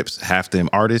them Crips, half them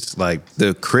artists. Like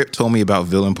the Crip told me about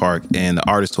Villain Park and the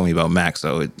artist told me about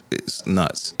Maxo. It's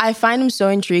nuts. I find him so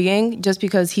intriguing just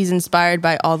because he's inspired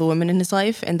by all the women in his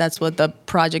life, and that's what the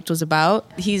project was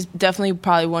about. He's definitely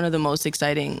probably one of the most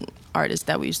exciting artists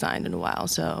that we've signed in a while.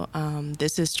 So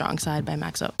this is Strong Side by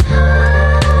Maxo.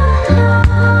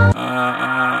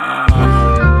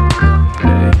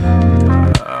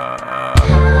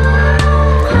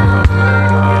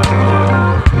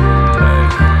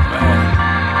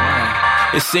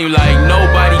 It seemed like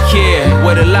nobody cared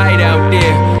with a light out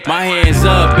there. My hands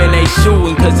up and they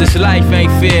shooting cause this life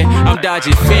ain't fair. I'm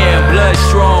dodging fan, blood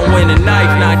strong when the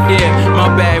knife not there.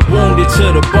 My back wounded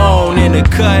to the bone, in the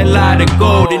cut lot of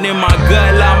gold, and in my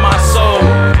gut lie my soul.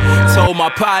 Told my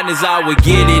partners I would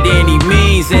get it any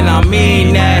means, and I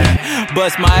mean that.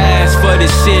 Bust my ass for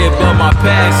this shit, but my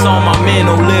past on my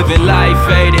mental living life,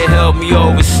 hey, to help me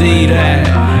oversee that.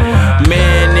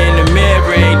 Man in the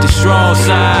mirror ain't the strong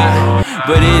side,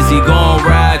 but is he gon'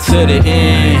 ride to the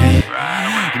end?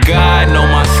 God know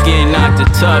my skin not the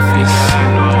toughest.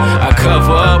 I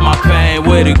cover up my pain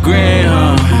with a grin,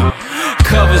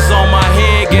 Covers on my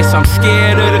head, guess I'm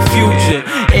scared of the future.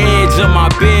 Edge of my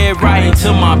bed, right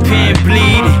into my pen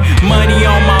bleeding. Money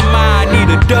on my mind, need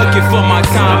a ducket for my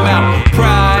time out.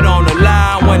 Pride on the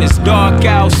line when it's dark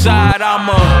outside.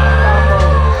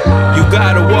 You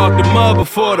gotta walk the mud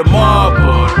before the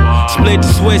marble. Split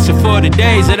the switch for the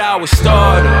days that I was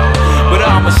started. But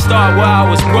I'ma start where I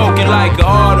was broken like an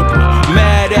audible.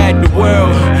 Mad at the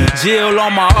world, Jill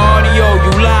on my audio.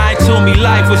 You lied to me,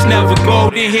 life was never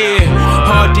golden here.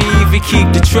 Hard to even keep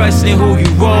the trust in who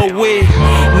you roll with.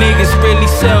 Niggas really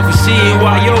selfish, seeing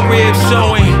why your ribs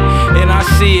showing. And I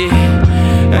see it.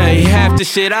 Hey, half the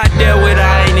shit I dealt with,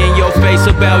 I ain't in your face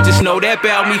about. Just know that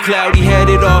about me, cloudy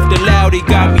headed off the loud. It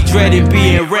got me dreading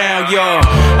being around y'all.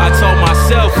 I told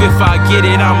myself if I get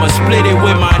it, I'ma split it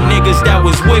with my niggas that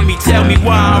was with me. Tell me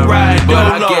why I'm riding dolo.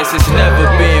 But I guess it's never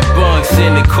been bunks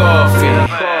in the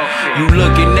coffin. You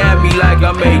looking at me like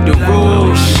I made the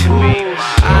rules.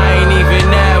 I ain't even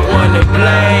that one to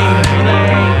blame.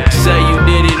 Say you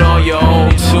did it on your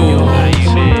own too.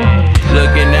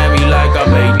 Looking at me like I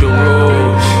made the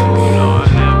rules.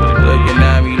 Looking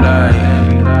at me like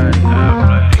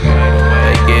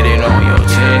they get it on your 10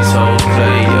 toes,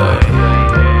 play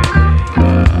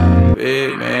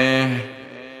big man.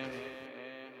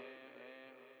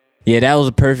 Yeah, that was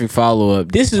a perfect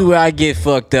follow-up. This is where I get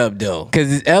fucked up, though.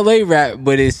 Because it's L.A. rap,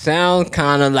 but it sounds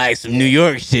kind of like some New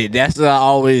York shit. That's what I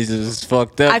always was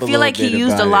fucked up. I feel like he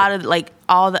used a lot of, like,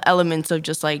 all the elements of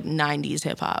just, like, 90s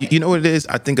hip-hop. You know what it is?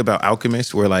 I think about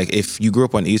Alchemist, where, like, if you grew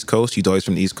up on the East Coast, you know he's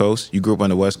from the East Coast. You grew up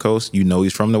on the West Coast, you know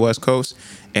he's from the West Coast.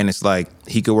 And it's like,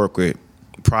 he could work with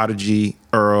Prodigy,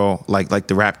 Earl, like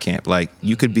the rap camp. Like,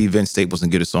 you could be Vince Staples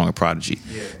and get a song of Prodigy.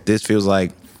 Yeah. This feels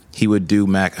like he would do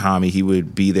Mac Hami. He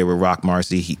would be there with Rock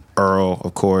Marcy. Earl,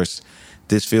 of course.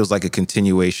 This feels like a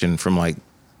continuation from like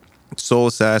Soul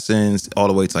Assassins all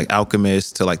the way to like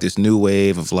Alchemist to like this new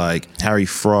wave of like Harry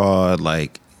Fraud,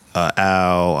 like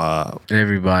Al.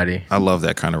 Everybody. I love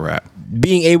that kind of rap.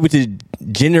 Being able to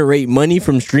generate money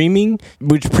from streaming,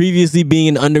 which previously being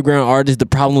an underground artist, the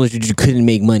problem was you couldn't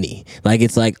make money. Like,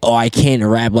 it's like, oh, I can't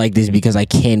rap like this because I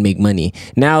can make money.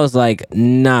 Now it's like,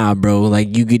 nah, bro,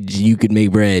 like you could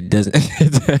make bread.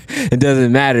 It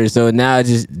doesn't matter. So now it's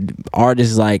just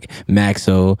artists like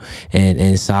Maxo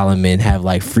and Solomon have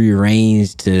like free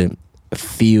range to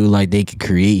feel like they could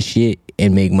create shit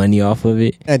and make money off of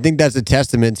it. I think that's a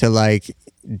testament to like,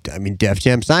 I mean, Def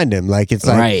Jam signed him. Like, it's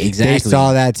like, right, exactly. They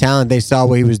saw that talent, they saw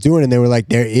what he was doing, and they were like,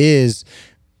 there is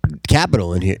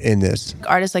capital in this.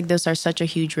 Artists like this are such a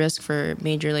huge risk for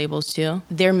major labels too.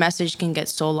 Their message can get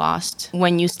so lost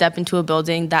when you step into a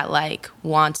building that like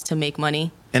wants to make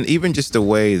money. And even just the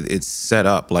way it's set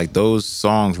up, like those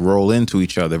songs roll into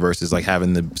each other versus like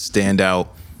having the standout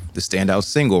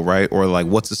single, right? Or like,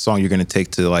 what's the song you're gonna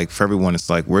take to, like, for everyone, it's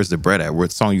like, where's the bread at? Where's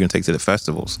the song you're gonna take to the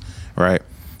festivals, right?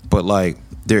 But like,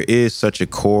 there is such a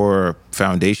core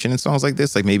foundation in songs like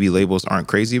this, like maybe labels aren't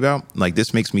crazy about. Like,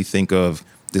 this makes me think of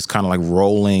this kind of like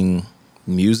rolling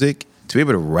music. To be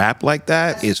able to rap like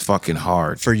that is fucking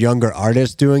hard. For younger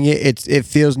artists doing it, it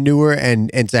feels newer,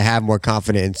 and to have more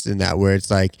confidence in that, where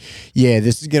it's like, yeah,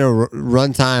 this is gonna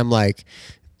run time like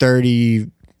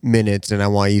 30 minutes, and I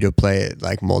want you to play it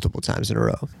like multiple times in a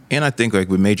row. And I think like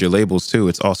with major labels too,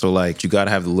 it's also like you got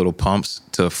to have the little pumps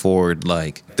to afford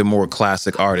like the more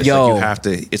classic artists. Yo. Like you have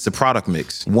to, it's the product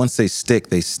mix. Once they stick,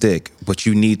 but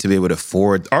you need to be able to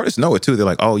afford. Artists know it too. They're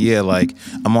like, oh yeah, like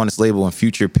I'm on this label and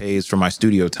Future pays for my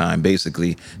studio time,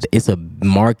 basically. It's a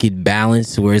market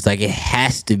balance where it's like it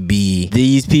has to be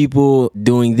these people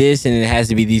doing this and it has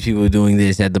to be these people doing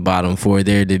this at the bottom for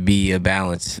there to be a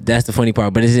balance. That's the funny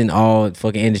part, but it's in all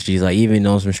fucking industries. Like even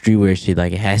on some streetwear shit,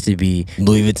 like it has to be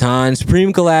Louis Vuitton,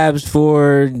 Supreme collabs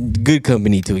for good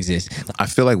company to exist. I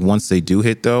feel like once they do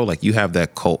hit though, like you have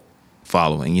that cult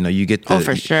following. You know, you get the,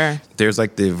 for sure. There's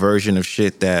like the version of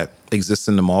shit that exists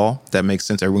in the mall that makes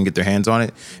sense. Everyone get their hands on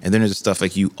it, and then there's the stuff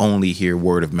like you only hear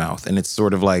word of mouth, and it's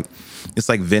sort of like it's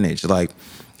like vintage. Like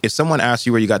if someone asks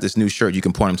you where you got this new shirt, you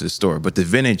can point them to the store. But the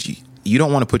vintage, you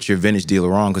don't want to put your vintage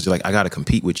dealer on because you're like, I got to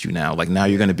compete with you now. Like now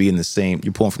you're going to be in the same.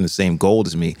 You're pulling from the same gold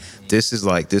as me. This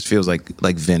feels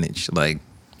like vintage, like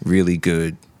really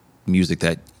good music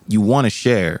that you want to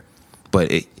share,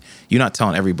 but you're not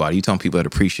telling everybody. You're telling people that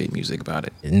appreciate music about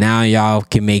it. Now y'all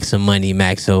can make some money,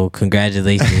 Max. So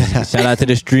congratulations. Shout out to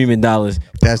the streaming dollars.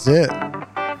 That's it.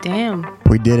 Damn.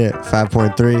 We did it.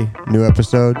 5.3, new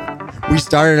episode. We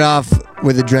started off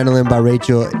with Adrenaline by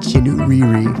Rachel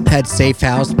Chinuriri, had Safe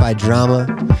House by Drama,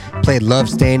 played Love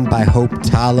Stain by Hope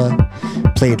Tala,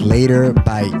 played Later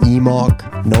by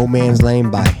Emok, No Man's Lane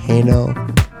by Hano,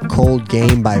 Cold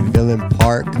Game by Villain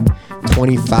Park,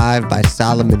 25 by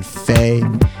Solomon Faye,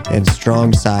 and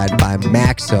Strong Side by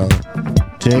Maxo.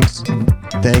 Jinx,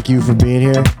 thank you for being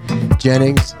here.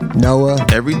 Jennings, Noah.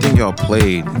 Everything y'all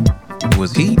played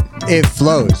was heat. It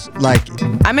flows. Like,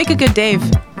 I make a good Dave.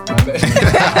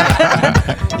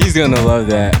 He's gonna love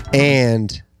that.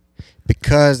 And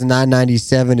because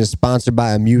 997 is sponsored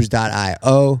by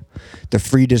Amuse.io, the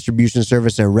free distribution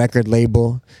service and record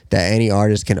label that any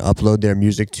artist can upload their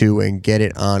music to and get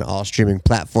it on all streaming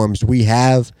platforms, we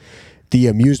have the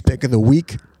Amuse pick of the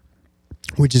week,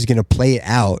 which is going to play it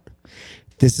out.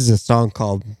 This is a song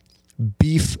called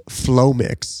Beef Flow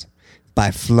Mix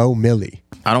by Flo Milli.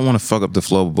 I don't want to fuck up the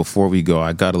flow, but before we go,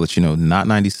 I got to let you know, Not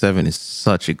 97 is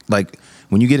such a, like,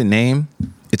 when you get a name,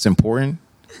 it's important.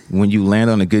 When you land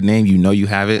on a good name, you know you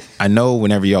have it. I know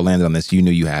whenever y'all landed on this, you knew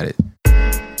you had it.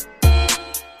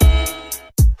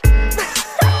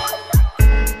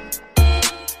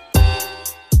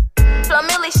 Flo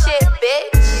Milli shit,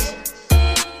 bitch.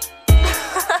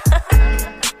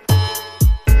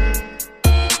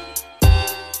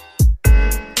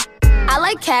 I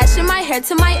like cash in my hair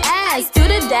to my ass. Do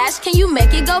the dash, can you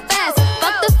make it go fast?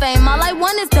 Fuck the fame, all I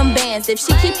want is them bands. If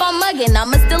she keep on mugging,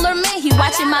 I'ma still her man. He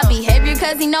watching my behavior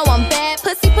cause he know I'm bad.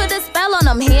 Pussy put a spell on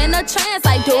him, he in a trance.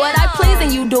 I do what I please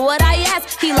and you do what I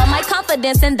ask. He love my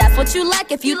confidence and that's what you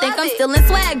lack. If you think I'm still in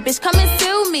swag, bitch, come and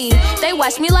sue me. They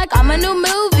watch me like I'm a new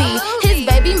movie. His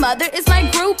baby mother is my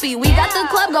groupie. We got the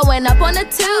club going up on a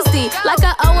Tuesday. Like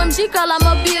a OMG girl, I'm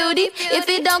a beauty. If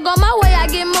it don't go my way, I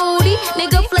get moody.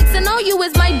 Nigga flexing on you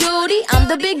is my duty. I'm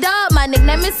the big dog, my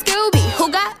nickname is Scooby.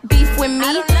 Who got beef with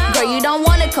me? Girl, you don't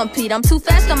wanna compete. I'm too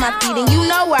fast on my feet and you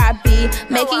know where I be.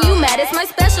 Making you mad is my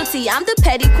specialty. I'm the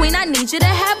petty queen, I need you to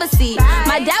have a seat.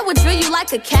 My dad would drill you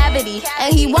like a cavity,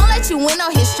 and he won't let you win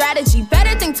on his strategy.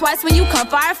 Better think twice when you come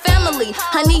for our family.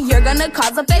 Honey, you're gonna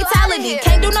cause a fatality.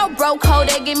 Can't do no broke hoe,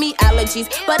 they give me allergies.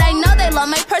 But I know they love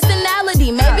my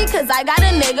personality. Maybe cause I got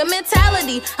a nigga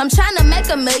mentality. I'm trying to make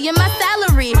 $1 million my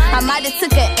salary. I might have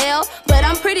took an L, but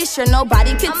I'm pretty sure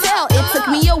nobody could tell. It took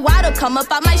me a while to come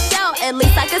up out my shell. At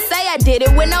least I could say I did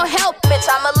it with no help. Bitch,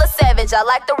 I'm a little savage, I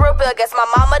like the real bill. Guess my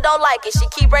mama don't like it, she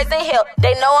keep raising hell.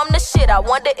 They know I'm the shit, I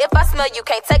wonder if I smell you.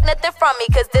 Can't take nothing from me,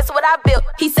 cause this what I built.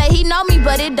 He say he know me,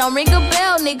 but it don't ring a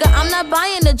bell. Nigga, I'm not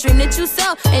buying the dream that you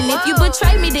sell. And if you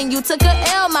betray me, then you took a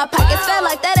L. My pockets felt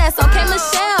like that ass, okay,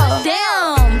 Michelle.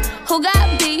 Damn, who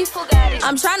got beef?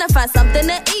 I'm trying to find something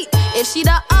to eat. If she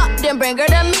the up, then bring her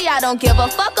to me. I don't give a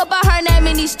fuck about her name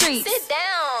in these streets. Sit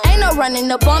down. Ain't no running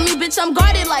up on me, bitch, I'm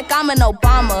guarded like I'm an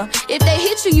Obama. If they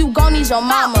hit you, you gon' need your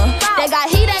mama. They got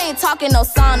heat, they ain't talking no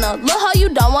sauna. Look how you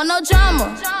don't want no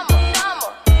drama.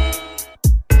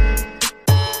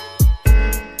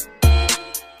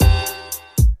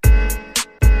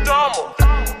 Drama.